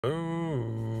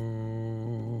Oh,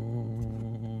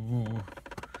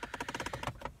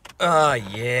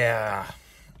 yeah.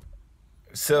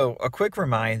 So a quick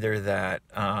reminder that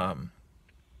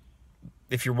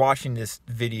if you're watching this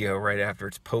video right after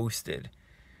it's posted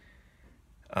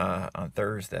on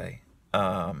Thursday,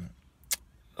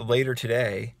 later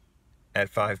today at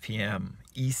 5 p.m.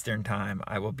 Eastern Time,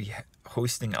 I will be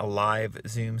hosting a live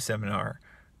Zoom seminar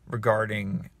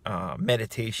regarding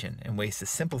meditation and ways to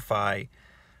simplify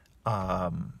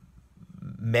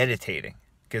meditating,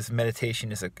 because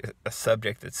meditation is a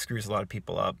subject that screws a lot of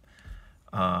people up,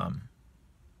 and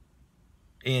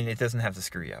it doesn't have to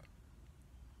screw you up.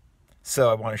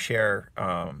 So I want to share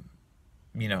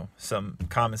some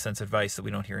common sense advice that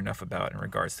we don't hear enough about in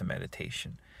regards to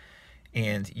meditation.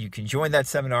 And you can join that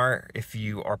seminar if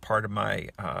you are part of my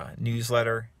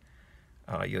newsletter.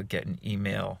 You'll get an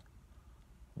email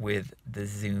with the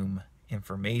Zoom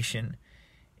information.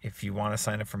 If you want to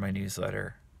sign up for my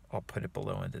newsletter, I'll put it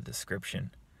below in the description.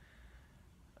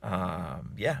 So I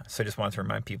just wanted to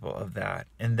remind people of that.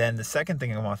 And then the second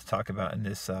thing I want to talk about in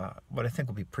this, what I think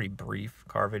will be pretty brief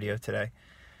car video today,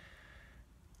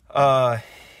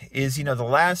 is, the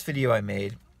last video I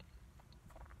made,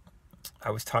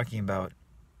 I was talking about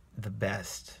the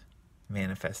best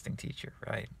manifesting teacher,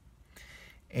 right?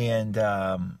 And,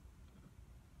 I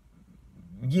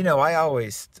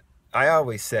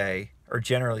always say, or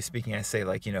generally speaking, I say,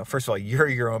 first of all, you're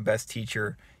your own best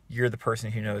teacher. You're the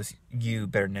person who knows you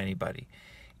better than anybody.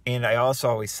 And I also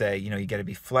always say, you got to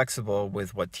be flexible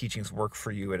with what teachings work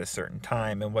for you at a certain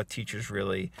time and what teachers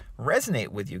really resonate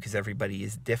with you, because everybody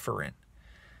is different.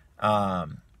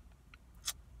 One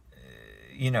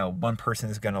person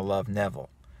is going to love Neville.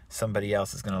 Somebody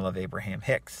else is going to love Abraham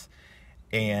Hicks.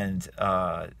 And,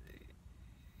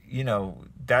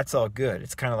 that's all good.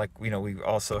 It's kind of like, we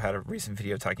also had a recent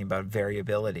video talking about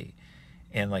variability,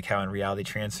 and like how in reality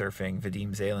transurfing, Vadim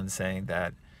Zaylin's saying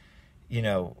that,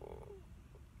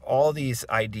 all these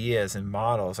ideas and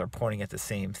models are pointing at the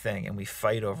same thing, and we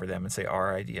fight over them and say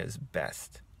our idea is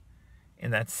best.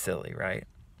 And that's silly, right?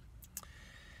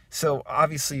 So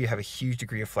obviously you have a huge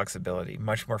degree of flexibility,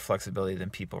 much more flexibility than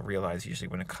people realize usually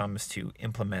when it comes to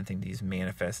implementing these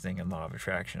manifesting and law of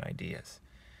attraction ideas.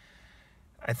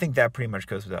 I think that pretty much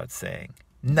goes without saying.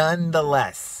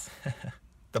 Nonetheless,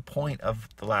 the point of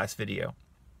the last video,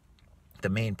 the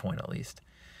main point at least,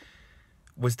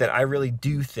 was that I really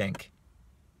do think,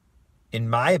 in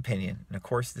my opinion, and of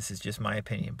course this is just my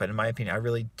opinion, but in my opinion, I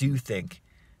really do think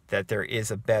that there is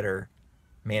a better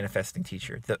manifesting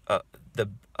teacher,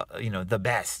 the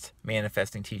best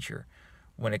manifesting teacher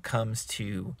when it comes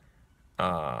to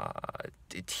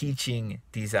teaching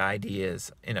these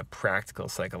ideas in a practical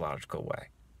psychological way.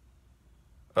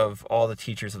 Of all the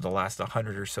teachers of the last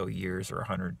 100 or so years, or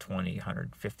 120,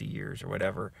 150 years, or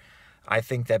whatever, I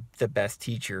think that the best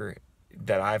teacher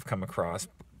that I've come across,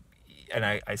 and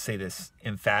I say this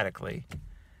emphatically,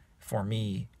 for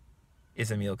me, is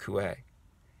Emile Coué.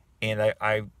 And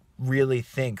I really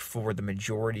think for the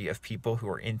majority of people who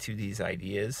are into these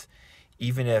ideas,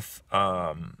 even if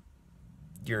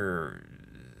your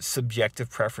subjective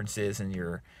preferences and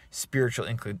your spiritual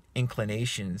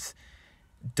inclinations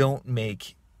don't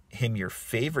make him your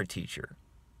favorite teacher,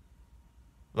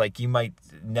 like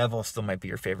Neville still might be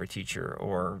your favorite teacher,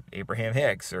 or Abraham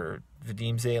Hicks, or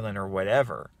Vadim Zaylin, or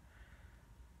whatever,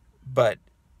 but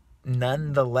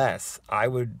nonetheless, I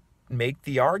would make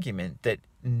the argument that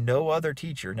no other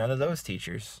teacher, none of those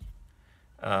teachers,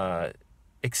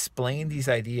 explain these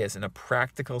ideas in a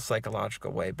practical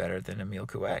psychological way better than Emile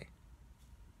Coué.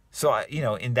 So,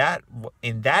 in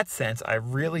that sense, I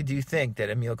really do think that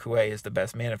Emile Coué is the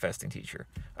best manifesting teacher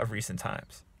of recent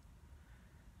times.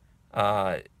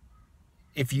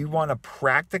 If you want to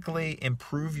practically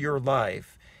improve your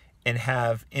life and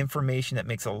have information that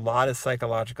makes a lot of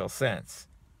psychological sense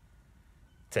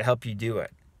to help you do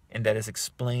it, and that is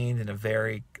explained in a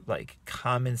very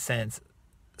common sense,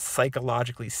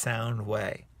 psychologically sound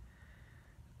way,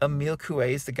 Emile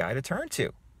Coué is the guy to turn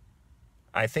to.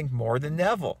 I think more than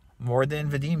Neville, more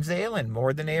than Vadim Zaylin,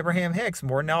 more than Abraham Hicks,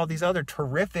 more than all these other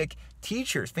terrific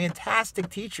teachers, fantastic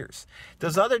teachers.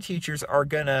 Those other teachers are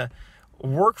going to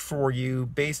work for you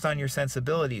based on your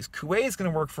sensibilities. Coué is going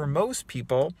to work for most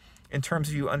people in terms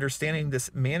of you understanding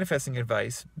this manifesting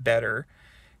advice better,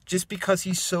 just because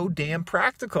he's so damn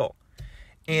practical.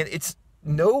 And it's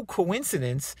no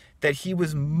coincidence that he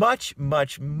was much,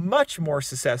 much, much more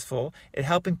successful at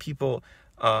helping people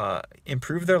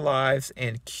improve their lives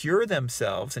and cure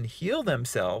themselves and heal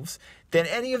themselves than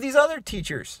any of these other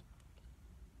teachers.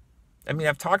 I mean,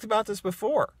 I've talked about this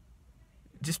before.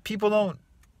 Just people don't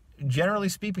generally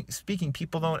speaking,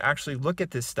 people don't actually look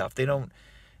at this stuff. They don't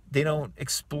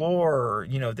explore,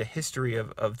 the history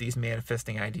of these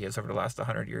manifesting ideas over the last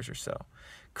 100 years or so.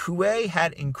 Coué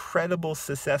had incredible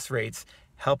success rates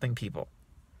helping people.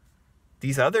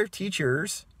 These other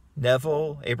teachers,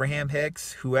 Neville, Abraham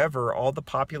Hicks, whoever, all the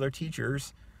popular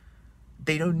teachers,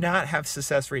 they do not have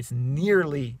success rates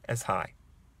nearly as high.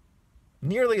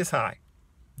 Nearly as high.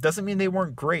 Doesn't mean they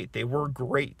weren't great. They were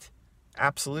great.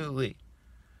 Absolutely.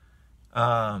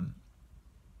 But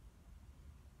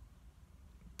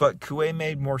Coué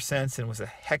made more sense and was a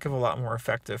heck of a lot more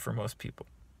effective for most people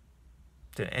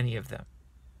than any of them.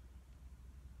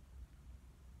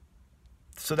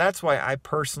 So that's why I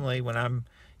personally, when I'm,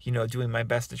 doing my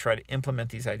best to try to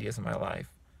implement these ideas in my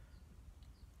life,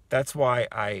 that's why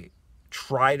I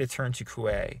try to turn to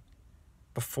Coué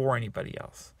before anybody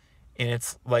else. And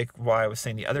it's like why I was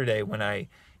saying the other day, when I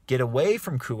get away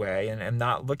from Coué and am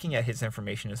not looking at his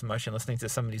information as much and listening to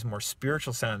some of these more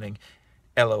spiritual sounding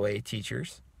LOA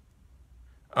teachers,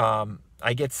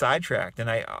 I get sidetracked and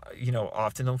I,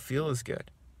 often don't feel as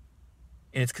good.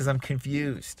 And it's because I'm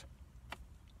confused.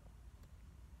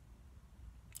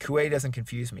 Coué doesn't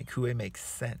confuse me. Coué makes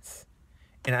sense.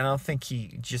 And I don't think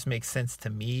he just makes sense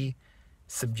to me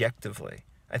subjectively.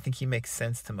 I think he makes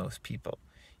sense to most people.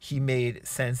 He made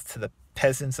sense to the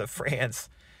peasants of France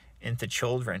and to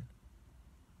children.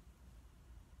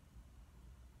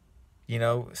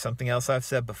 Something else I've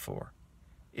said before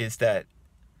is that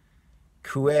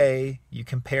Coué, you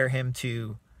compare him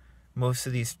to most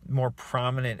of these more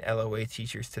prominent LOA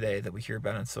teachers today that we hear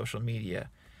about on social media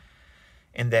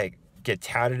and that get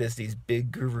touted as these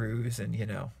big gurus and,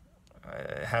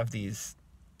 have these,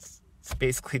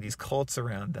 basically these cults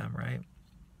around them, right?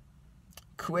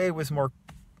 Coué was more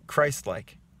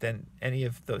Christ-like than any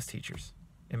of those teachers,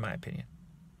 in my opinion.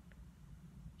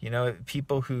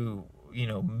 People who,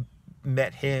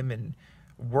 met him and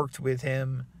worked with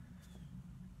him,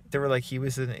 they were like, he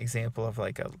was an example of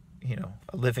like a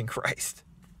living Christ.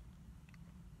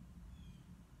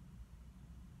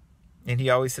 And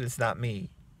he always said, it's not me.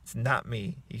 It's not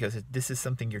me. He goes, this is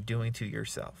something you're doing to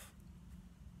yourself.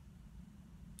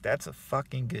 That's a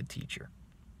fucking good teacher.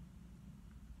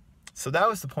 So that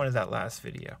was the point of that last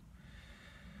video.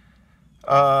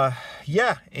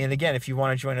 Yeah. And again, if you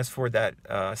want to join us for that,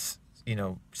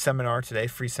 seminar today,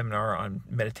 free seminar on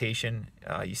meditation,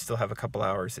 you still have a couple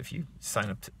hours if you sign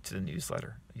up to the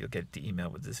newsletter. You'll get the email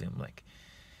with the Zoom link.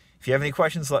 If you have any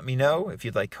questions, let me know. If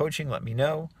you'd like coaching, let me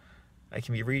know. I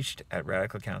can be reached at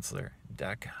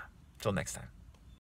radicalcounselor.com. Until next time.